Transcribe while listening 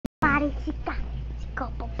Sika, Sika,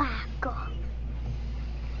 Papago.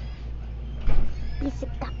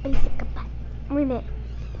 Bisika, Bisika, wait a minute.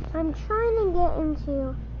 I'm trying to get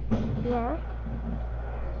into here.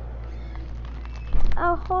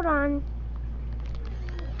 Oh, hold on.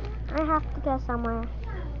 I have to go somewhere.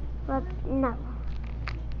 But no.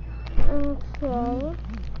 Okay.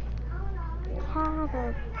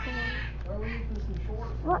 Caterpillar.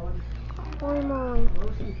 What? Holy moly.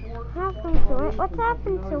 What happened to it? What's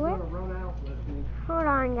happened to it? Hold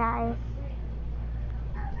on, guys.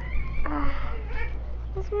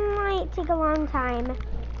 This might take a long time.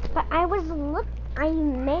 But I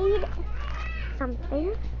made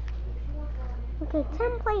something. Okay,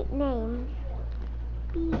 template name.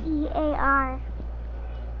 BEAR.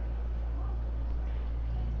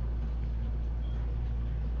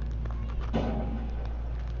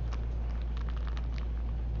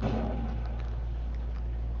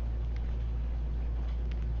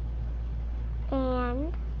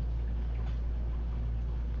 And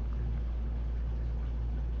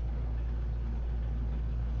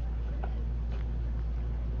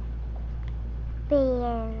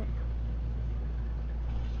bear.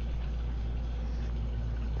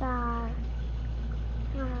 Star.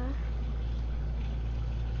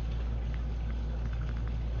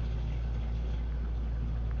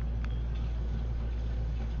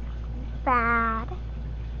 Bad.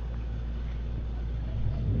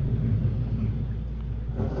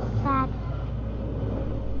 Bad.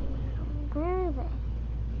 Where is it?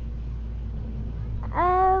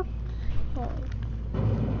 Okay.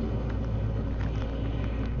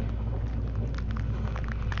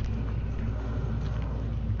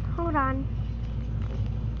 Hold on.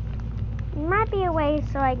 There might be a way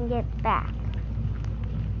so I can get back.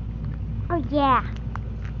 Oh yeah.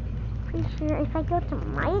 Pretty sure if I go to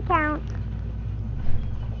my account.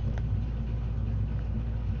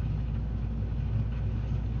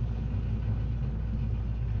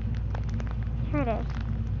 Here it is.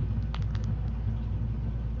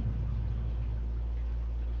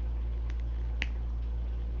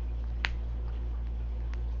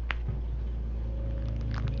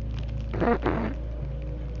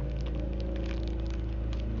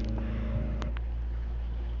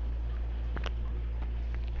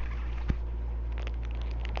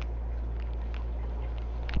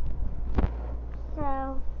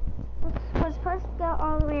 So, we're supposed to go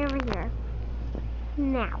all the way over here.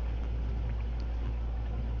 Now,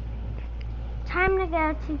 time to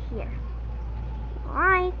go to here.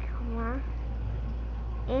 Like,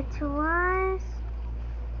 it was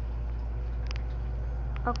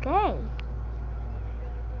okay.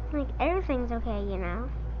 Like, everything's okay, you know.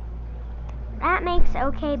 That makes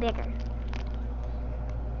okay bigger.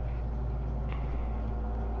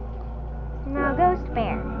 Now, Ghost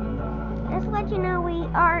Bear. Just to let you know, we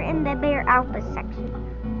are in the Bear Alpha section.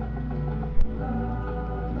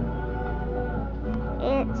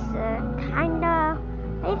 It's kinda,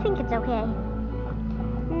 I think it's okay.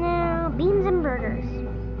 Now, Beans and Burgers.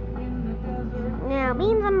 Now,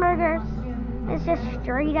 Beans and Burgers is just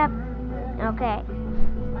straight up okay.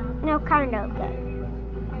 No, kinda okay.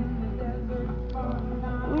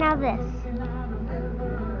 Now this.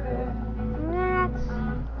 That's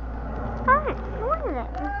fine. What is it?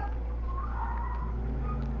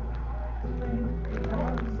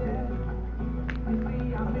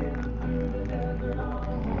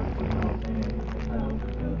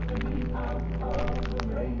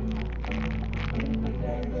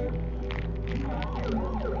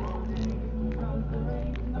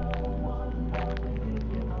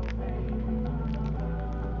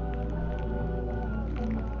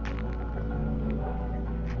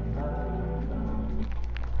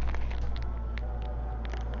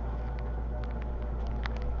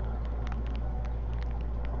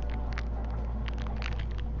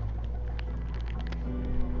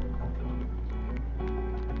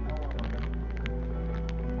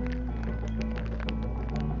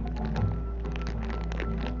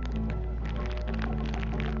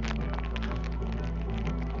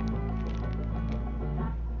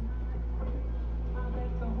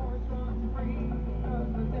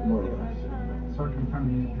 Sergeant from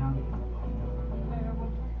the account.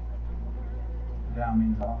 Down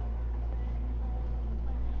means off.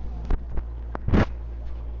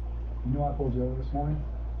 You know I pulled you over this morning?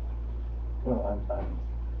 Well, I'm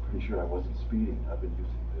pretty sure I wasn't speeding. I've been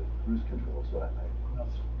using the cruise control, so I... No,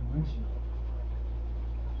 it's the windshield.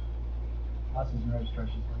 License and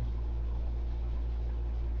registration, please.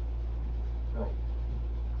 Right.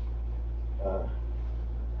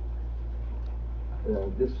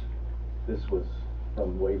 This was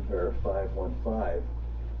from Wayfarer 515.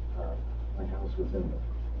 My house was in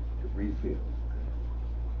the debris field.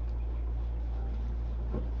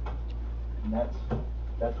 And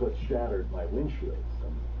that's what shattered my windshield.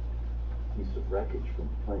 Some piece of wreckage from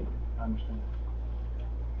the plane. I understand.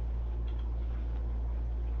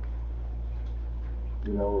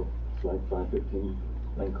 You know, it's like 5:15,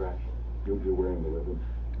 plane crash. You're wearing the ribbon.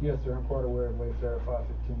 Yes, sir. I'm quite aware of Wayfair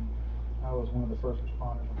 515. I was one of the first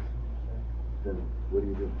responders on the scene that day. Then what do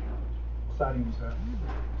you do? Citing you, sir.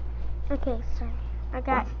 Okay, sorry. I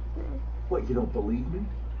got. What, you don't believe me?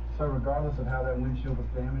 So regardless of how that windshield was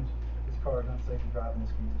damaged, this car is unsafe to drive in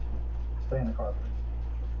this condition. Stay in the car, please.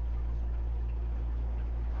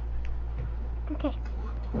 Okay.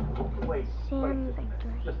 Wait, Sam just a minute.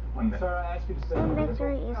 Victory. Just 1 minute. Sir, I ask you to stay. Sam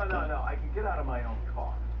Victory is No, I can get out of my own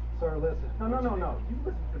car. Sir, listen. No. You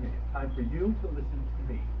listen to me. It's time for you to listen to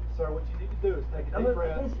me. Sir, what you need to do is take a Now, deep listen,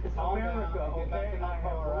 breath. this is calm America, down, and get back okay? in I that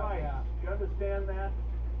have car right rights. now. You understand that?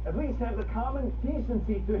 At least have the common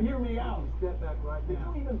decency to hear me out. Step back right Did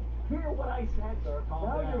now. you even hear what I said? Sir, calm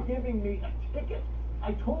now down. you're giving me a ticket.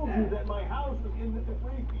 I told you that my house was in the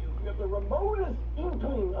debris field. You have the remotest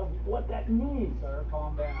inkling of what that means. Sir,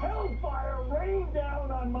 calm down. Hellfire rained down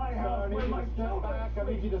on my house. I need where you my to step children back. I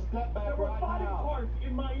need you to step back There were right body now. parts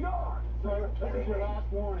in my yard. Sir, this is your me? last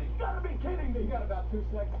warning. You gotta be kidding me. You got about 2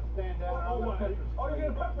 seconds to stand down. Oh, I'm gonna pepper are you spray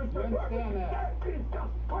gonna pepper spray? You understand that? That is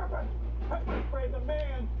just perfect. Pepper spray the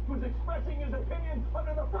man who's expressing his opinion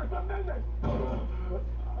under the First Amendment. Ooh.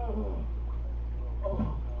 Ooh.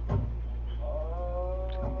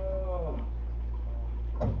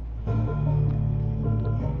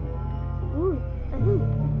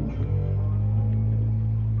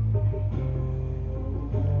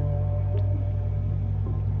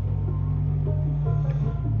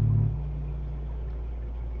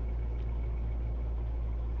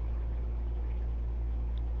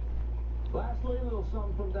 Lastly, a little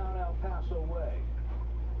something from down El Paso way.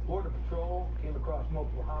 Border Patrol came across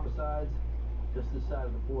multiple homicides just this side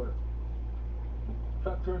of the border.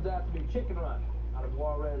 Truck turns out to be a chicken run out of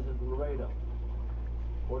Juarez and Laredo.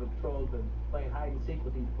 Border Patrol's been playing hide and seek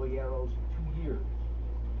with these boyeros for 2 years.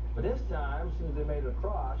 But this time, as soon as they made it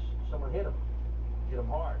across, someone hit them. Hit them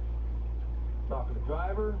hard. Talking to the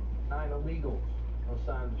driver, 9 illegals. No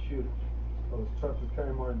sign of the shooters. So this truck was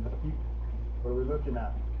carrying more than people. What are we looking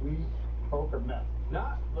at? Weed, coke, or meth?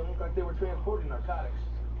 Nah, looked like they were transporting narcotics.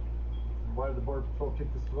 And why did the Border Patrol kick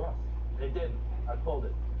this to us? They didn't. I pulled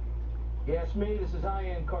it. You ask me, this is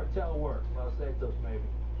high-end cartel work. Los Santos, maybe.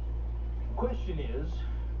 The question is,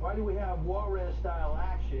 why do we have Juarez-style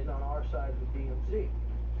action on our side of the DMZ? They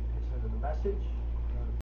sending a message?